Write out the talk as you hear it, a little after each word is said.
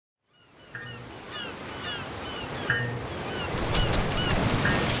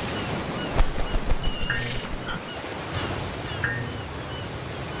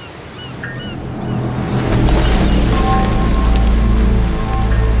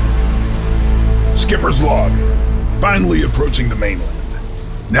Skipper's log. Finally approaching the mainland.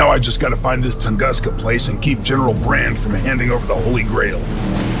 Now I just gotta find this Tunguska place and keep General Brand from handing over the Holy Grail.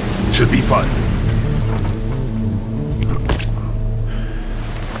 Should be fun.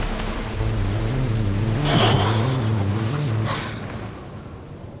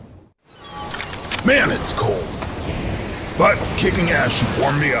 Man, it's cold. But kicking ass should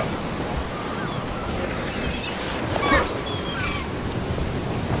warm me up.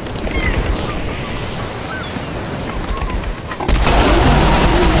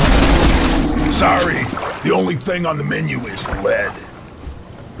 Sorry, the only thing on the menu is lead.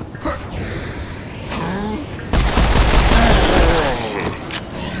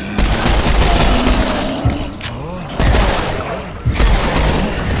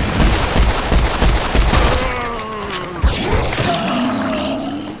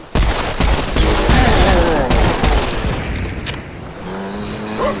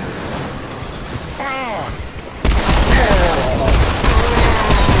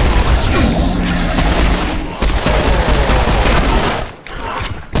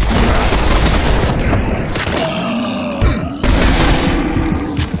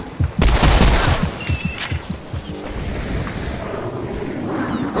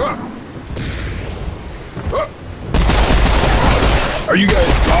 Are you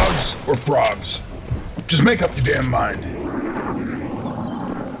guys dogs or frogs? Just make up your damn mind.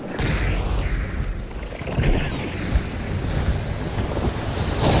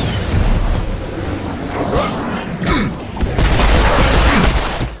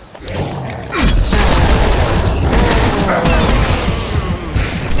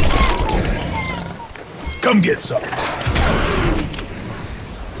 Come get some.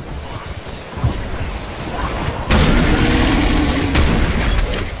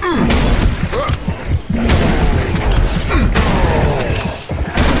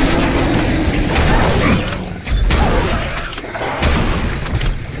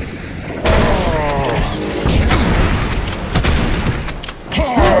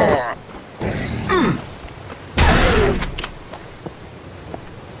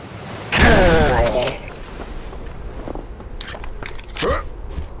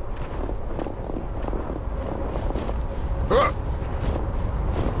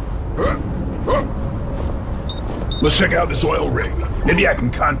 Let's check out this oil rig. Maybe I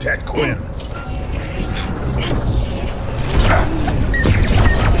can contact Quinn.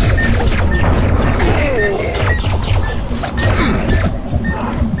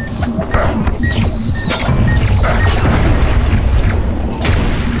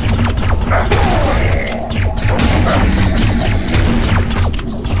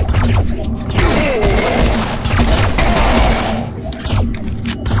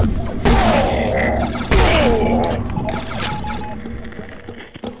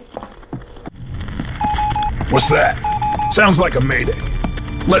 What's that? Sounds like a mayday.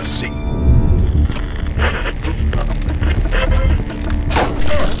 Let's see.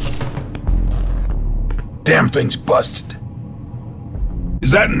 Damn thing's busted.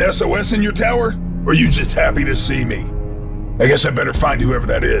 Is that an SOS in your tower? Or are you just happy to see me? I guess I better find whoever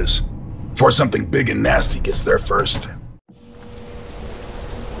that is, before something big and nasty gets there first.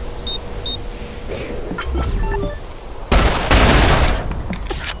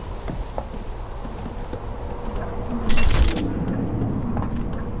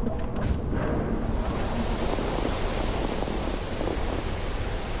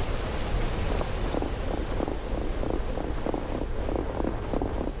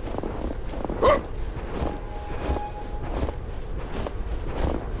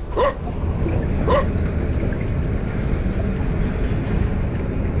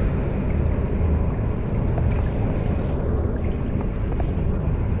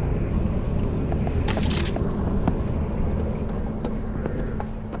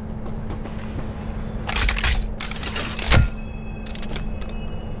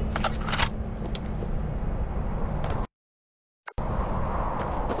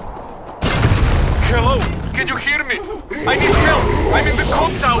 Hello? Can you hear me? I need help! I'm in the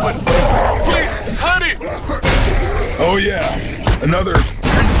comm tower! Please, hurry! Oh yeah, another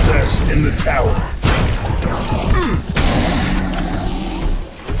princess in the tower.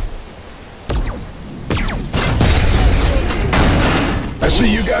 I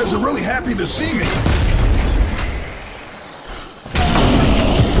see you guys are really happy to see me.